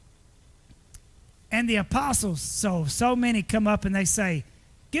 And the apostles, so many come up and they say,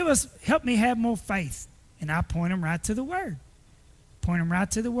 help me have more faith. And I point them right to the word.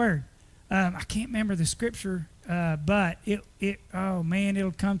 I can't remember the scripture, but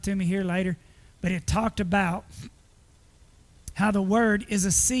it'll come to me here later. But it talked about how the word is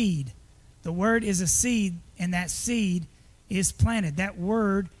a seed. The word is a seed, and that seed is planted. That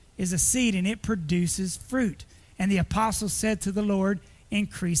word is a seed, and it produces fruit. And the apostles said to the Lord,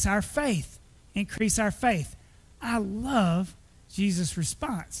 increase our faith. Increase our faith. I love Jesus'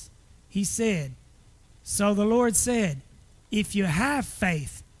 response. He said, so the Lord said, if you have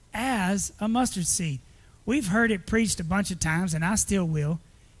faith as a mustard seed. We've heard it preached a bunch of times, and I still will.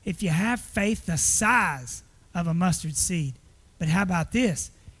 If you have faith the size of a mustard seed. But how about this?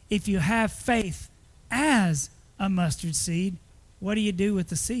 If you have faith as a mustard seed, what do you do with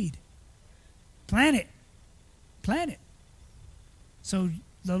the seed? Plant it. Plant it. So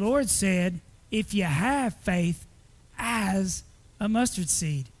the Lord said, if you have faith as a mustard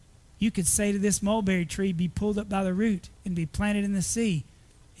seed, you could say to this mulberry tree, be pulled up by the root and be planted in the sea,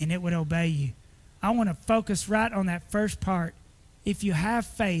 and it would obey you. I want to focus right on that first part. If you have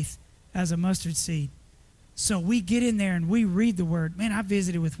faith as a mustard seed. So we get in there and we read the word. Man, I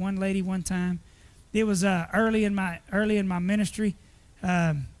visited with one lady one time. It was early in my ministry,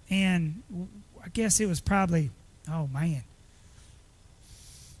 and I guess it was probably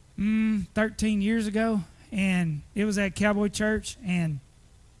 13 years ago, and it was at Cowboy Church, and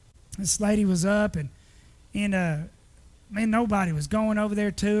this lady was up, and man, nobody was going over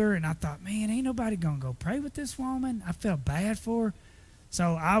there to her, and I thought, man, ain't nobody gonna go pray with this woman. I felt bad for her,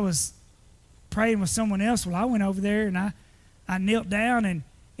 so I was praying with someone else. Well, I went over there and I knelt down,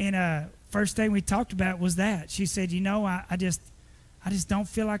 and first thing we talked about was that. She said, I just don't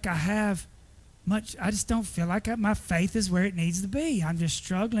feel like I have much. I just don't feel like my faith is where it needs to be. I'm just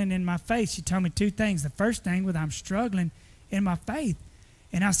struggling in my faith. She told me two things. The first thing was I'm struggling in my faith.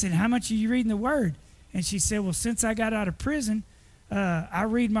 And I said, how much are you reading the word? And she said, well, since I got out of prison, I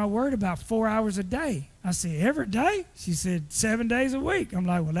read my word about 4 hours a day. I said, every day? She said, 7 days a week. I'm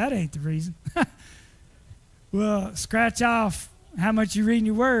like, well, that ain't the reason. Well, scratch off how much you reading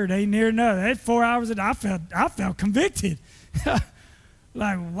your word. Ain't near enough. That 4 hours a day, I felt convicted.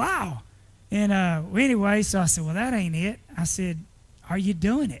 Like, wow. And anyway, so I said, well, that ain't it. I said, are you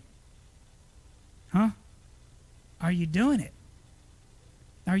doing it? Huh? Are you doing it?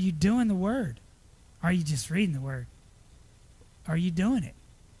 Are you doing the word? Are you just reading the word? Are you doing it?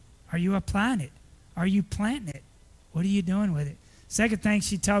 Are you applying it? Are you planting it? What are you doing with it? Second thing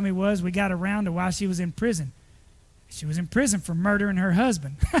she told me was we got around to while she was in prison. She was in prison for murdering her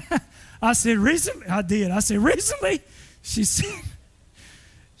husband. I said, recently? I did. I said, recently? She said,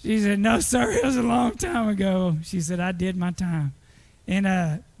 no, sir, it was a long time ago. She said, I did my time.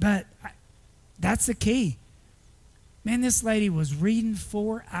 And but that's the key. Man, this lady was reading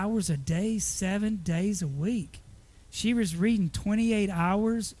 4 hours a day, 7 days a week. She was reading 28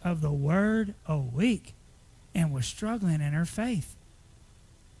 hours of the word a week and was struggling in her faith.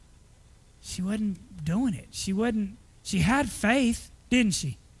 She wasn't doing it. She had faith, didn't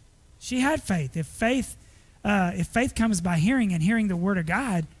she? She had faith. If faith comes by hearing and hearing the word of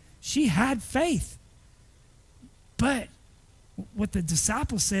God, she had faith. But what the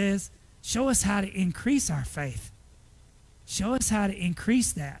disciple says, show us how to increase our faith. Show us how to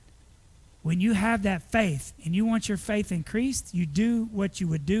increase that. When you have that faith and you want your faith increased, you do what you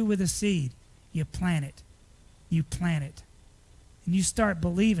would do with a seed. You plant it. You plant it. And you start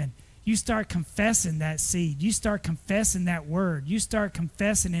believing. You start confessing that seed. You start confessing that word. You start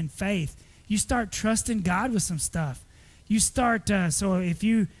confessing in faith. You start trusting God with some stuff. You start, so if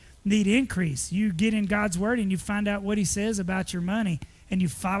you need increase, you get in God's word and you find out what he says about your money, and you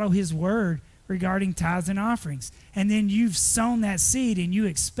follow his word regarding tithes and offerings. And then you've sown that seed and you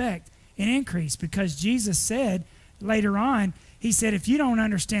expect an increase, because Jesus said later on, he said, if you don't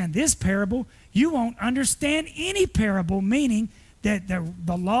understand this parable, you won't understand any parable, meaning that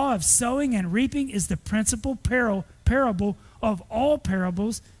the law of sowing and reaping is the principal parable of all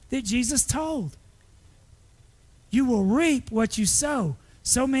parables that Jesus told. You will reap what you sow.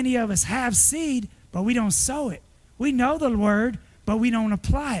 So many of us have seed, but we don't sow it. We know the word, but we don't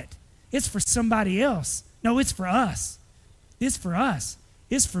apply it. It's for somebody else. No, it's for us. It's for us.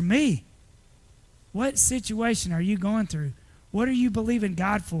 It's for me. What situation are you going through? What are you believing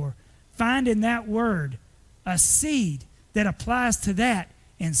God for? Find in that word a seed that applies to that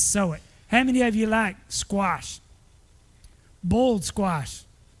and sow it. How many of you like squash? Boiled squash.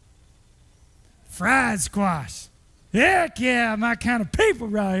 Fried squash. Heck yeah, my kind of people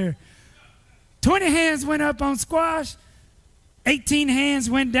right here. 20 hands went up on squash. 18 hands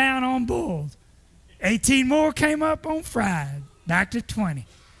went down on boiled. 18 more came up on fried. Back to 20.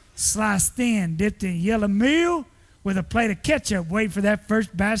 Sliced thin, dipped in yellow meal with a plate of ketchup. Wait for that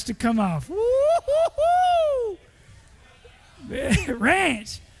first batch to come off. Woo-hoo-hoo!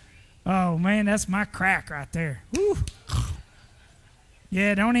 Ranch. Oh, man, that's my crack right there. Woo.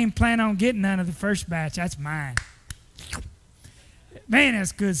 Yeah, don't even plan on getting none of the first batch. That's mine. Man,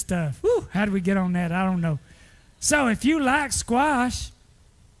 that's good stuff. Woo. How did we get on that? I don't know. So if you like squash,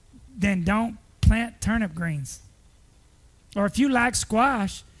 then don't plant turnip greens. Or if you like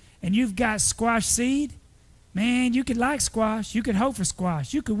squash and you've got squash seed, man, you could like squash. You could hope for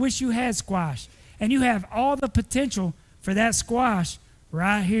squash. You could wish you had squash. And you have all the potential for that squash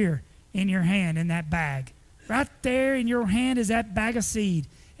right here in your hand, in that bag. Right there in your hand is that bag of seed.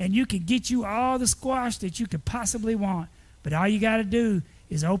 And you can get you all the squash that you could possibly want. But all you got to do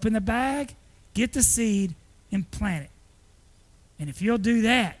is open the bag, get the seed, and plant it. And if you'll do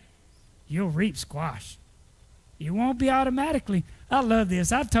that, you'll reap squash. You won't be automatically. I love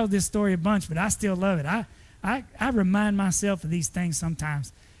this. I've told this story a bunch, but I still love it. I remind myself of these things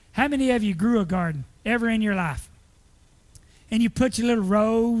sometimes. How many of you grew a garden ever in your life? And you put your little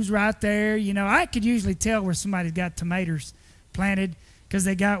rows right there. You know, I could usually tell where somebody's got tomatoes planted because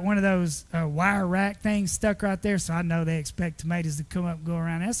they got one of those wire rack things stuck right there, so I know they expect tomatoes to come up and go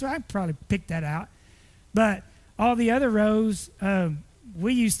around that. So I probably picked that out. But all the other rows,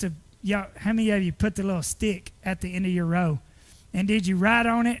 we used to, how many of you put the little stick at the end of your row? And did you write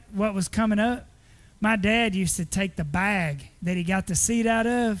on it what was coming up? My dad used to take the bag that he got the seed out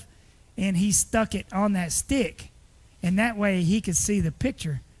of, and he stuck it on that stick. And that way he could see the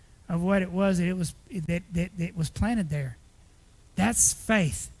picture of what it was that was planted there. That's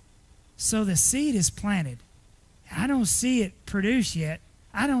faith. So the seed is planted. I don't see it produce yet.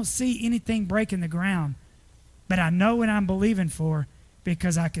 I don't see anything breaking the ground. But I know what I'm believing for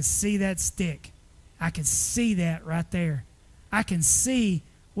because I could see that stick. I could see that right there. I can see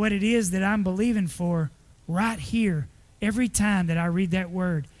what it is that I'm believing for right here every time that I read that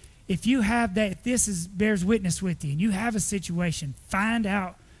word. If you have that, if this bears witness with you and you have a situation, find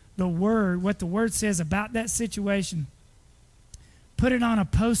out the word, what the word says about that situation. Put it on a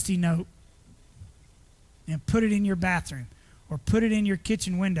Post-it note and put it in your bathroom or put it in your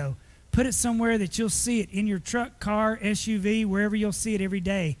kitchen window. Put it somewhere that you'll see it in your truck, car, SUV, wherever you'll see it every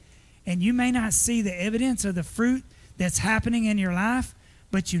day. And you may not see the evidence of the fruit that's happening in your life,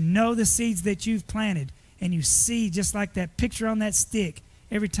 but you know the seeds that you've planted. And you see, just like that picture on that stick,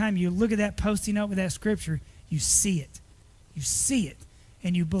 every time you look at that Post-it note with that scripture, you see it. You see it,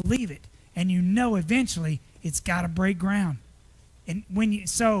 and you believe it, and you know eventually it's got to break ground. And when you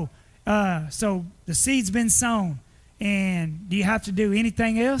so the seed's been sown, and do you have to do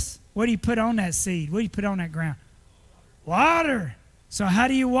anything else? What do you put on that seed? What do you put on that ground? Water. So how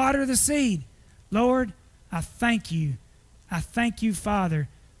do you water the seed? Lord, I thank you. I thank you, Father,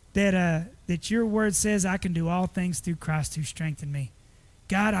 that your word says I can do all things through Christ who strengthened me.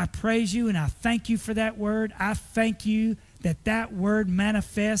 God, I praise you and I thank you for that word. I thank you that that word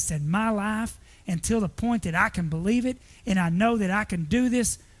manifests in my life until the point that I can believe it, and I know that I can do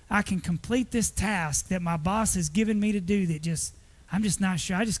this. I can complete this task that my boss has given me to do that I'm just not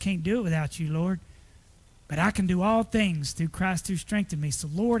sure. I just can't do it without you, Lord. But I can do all things through Christ who strengthened me. So,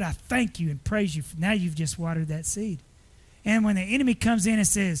 Lord, I thank you and praise you. Now you've just watered that seed. And when the enemy comes in and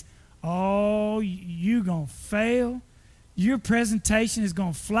says, oh, you're going to fail, your presentation is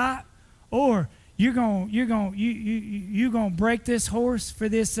going to flop, or you're gonna break this horse for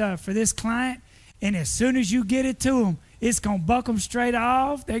this client, and as soon as you get it to them, it's gonna buck them straight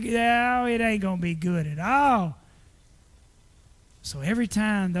off. Oh, it ain't gonna be good at all. So every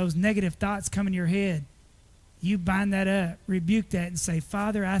time those negative thoughts come in your head, you bind that up, rebuke that, and say,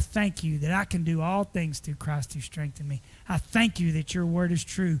 Father, I thank you that I can do all things through Christ who strengthens me. I thank you that your word is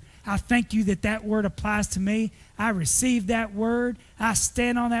true. I thank you that that word applies to me. I receive that word. I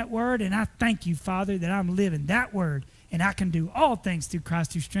stand on that word, and I thank you, Father, that I'm living that word, and I can do all things through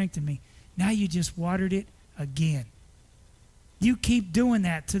Christ who strengthens me. Now you just watered it again. You keep doing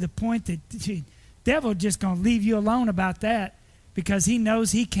that to the point that the devil just going to leave you alone about that, because he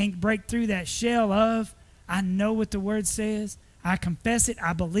knows he can't break through that shell of, I know what the word says, I confess it,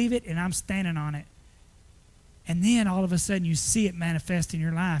 I believe it, and I'm standing on it. And then all of a sudden you see it manifest in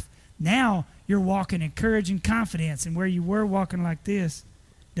your life. Now you're walking in courage and confidence, and where you were walking like this,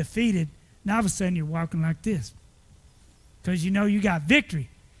 defeated, now all of a sudden you're walking like this, because you know you got victory.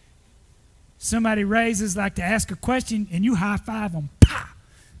 Somebody raises like to ask a question, and you high-five them,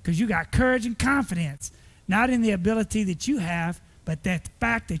 because you got courage and confidence, not in the ability that you have, but that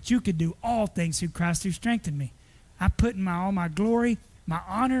fact that you could do all things through Christ who strengthened me. I'm putting all my glory, my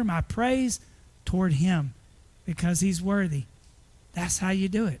honor, my praise toward him, because he's worthy. That's how you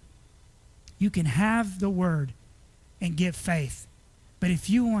do it. You can have the word and get faith. But if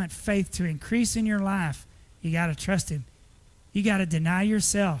you want faith to increase in your life, you got to trust him. You got to deny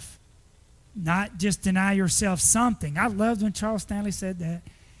yourself. Not just deny yourself something. I loved when Charles Stanley said that.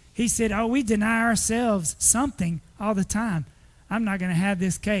 He said, oh, we deny ourselves something all the time. I'm not going to have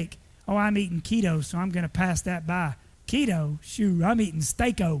this cake. Oh, I'm eating keto, so I'm going to pass that by. Keto? Shoot, I'm eating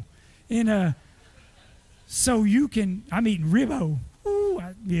steak-o. And so you can, I'm eating ribbo. Ooh,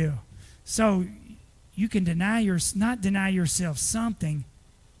 yeah. So you can not deny yourself something.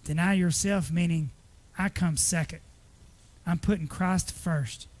 Deny yourself meaning I come second. I'm putting Christ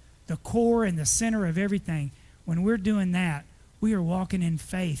first. The core and the center of everything. When we're doing that, we are walking in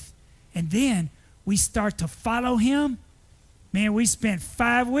faith. And then we start to follow him. Man, we spent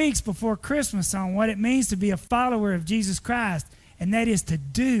 5 weeks before Christmas on what it means to be a follower of Jesus Christ, and that is to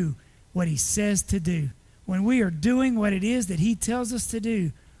do what he says to do. When we are doing what it is that he tells us to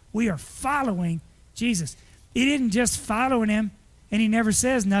do, we are following Jesus. He didn't just following him, and he never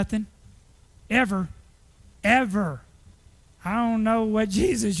says nothing. Ever. Ever. I don't know what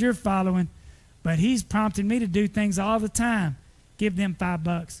Jesus you're following, but he's prompting me to do things all the time. Give them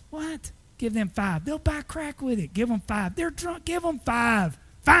 $5. What? Give them 5. They'll buy crack with it. Give them 5. They're drunk. Give them 5.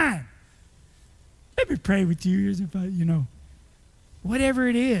 Fine. Let me pray with you. Whatever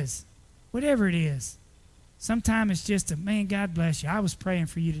it is. Whatever it is. Sometimes it's just man, God bless you. I was praying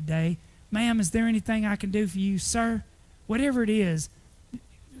for you today. Ma'am, is there anything I can do for you? Sir, whatever it is,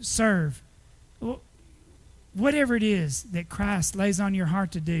 serve. Whatever it is that Christ lays on your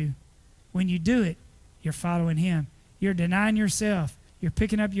heart to do, when you do it, you're following him. You're denying yourself. You're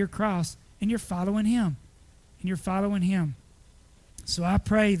picking up your cross, and you're following him. And you're following him. So I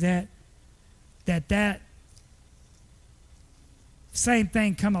pray that same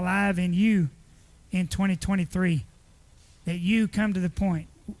thing come alive in you in 2023. That you come to the point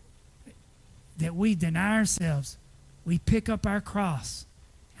that we deny ourselves. We pick up our cross,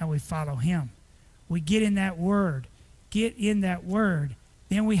 and we follow him. We get in that word. Get in that word.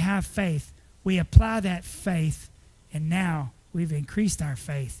 Then we have faith. We apply that faith, and now we've increased our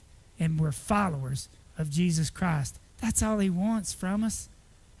faith, and we're followers of Jesus Christ. That's all he wants from us.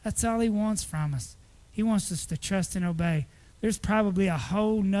 That's all he wants from us. He wants us to trust and obey. There's probably a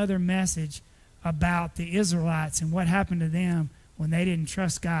whole nother message about the Israelites and what happened to them when they didn't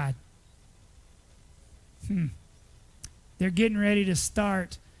trust God. They're getting ready to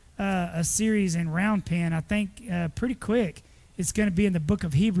start a series in Round Pen, I think pretty quick. It's going to be in the book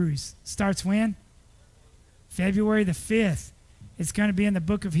of Hebrews. Starts when? February the 5th. It's going to be in the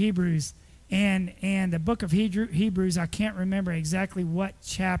book of Hebrews. And the book of Hebrews, I can't remember exactly what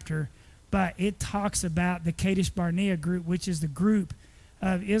chapter, but it talks about the Kadesh Barnea group, which is the group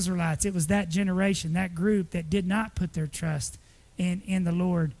of Israelites. It was that generation, that group that did not put their trust in the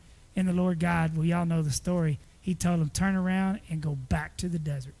Lord God. We all know the story. He told them, turn around and go back to the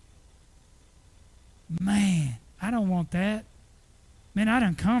desert. Man, I don't want that. Man, I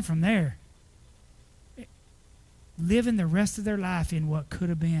done come from there. Living the rest of their life in what could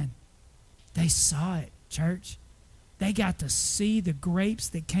have been. They saw it, church. They got to see the grapes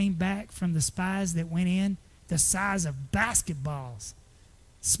that came back from the spies that went in, the size of basketballs.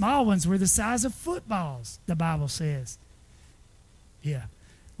 Small ones were the size of footballs, the Bible says. Yeah,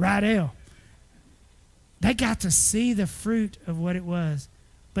 right, L. They got to see the fruit of what it was.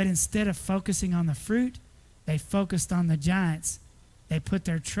 But instead of focusing on the fruit, they focused on the giants. They put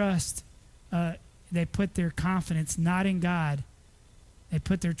their trust, they put their confidence not in God. They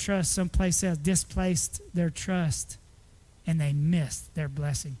put their trust someplace else, displaced their trust, and they missed their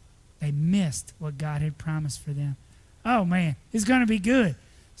blessing. They missed what God had promised for them. Oh, man, it's going to be good.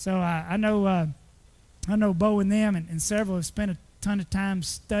 So I know Bo and them and several have spent a ton of time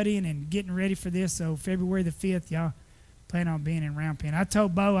studying and getting ready for this. So February the 5th, y'all plan on being in Round Pen. I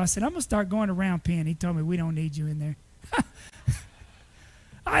told Bo, I said, I'm going to start going to Round Pen. He told me, we don't need you in there.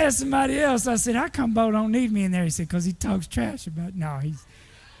 I asked somebody else. I said, how come Bo don't need me in there? He said, because he talks trash about. No, he's.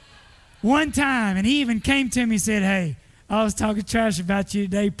 One time, and he even came to me and said, hey, I was talking trash about you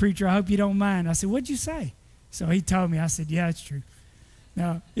today, preacher. I hope you don't mind. I said, what'd you say? So he told me. I said, yeah, it's true.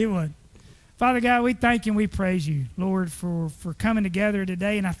 No, it wasn't. Father God, we thank you and we praise you, Lord, for coming together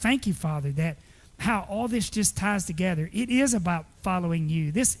today. And I thank you, Father, that how all this just ties together. It is about following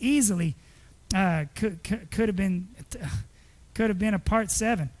you. This easily could have been a part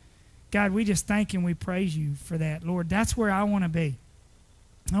 7. God, we just thank you and we praise you for that, Lord. That's where I want to be.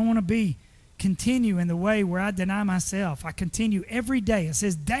 I want to continue in the way where I deny myself. I continue every day. It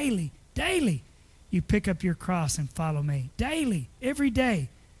says daily, you pick up your cross and follow me. Daily, every day.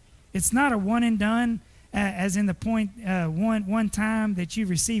 It's not a one and done, as in the point one time that you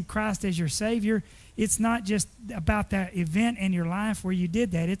received Christ as your Savior. It's not just about that event in your life where you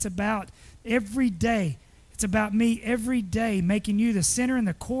did that. It's about every day. It's about me every day making you the center and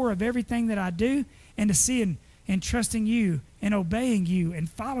the core of everything that I do, and to seeing and trusting you and obeying you and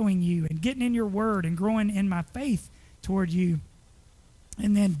following you and getting in your word and growing in my faith toward you,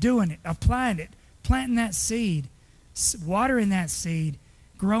 and then doing it, applying it, planting that seed, watering that seed,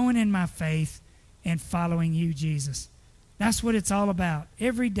 growing in my faith, and following you, Jesus. That's what it's all about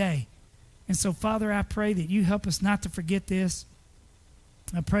every day. And so, Father, I pray that you help us not to forget this.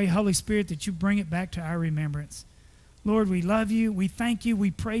 I pray, Holy Spirit, that you bring it back to our remembrance. Lord, we love you. We thank you. We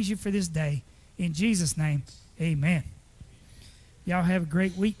praise you for this day. In Jesus' name, amen. Y'all have a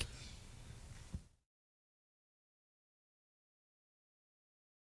great week.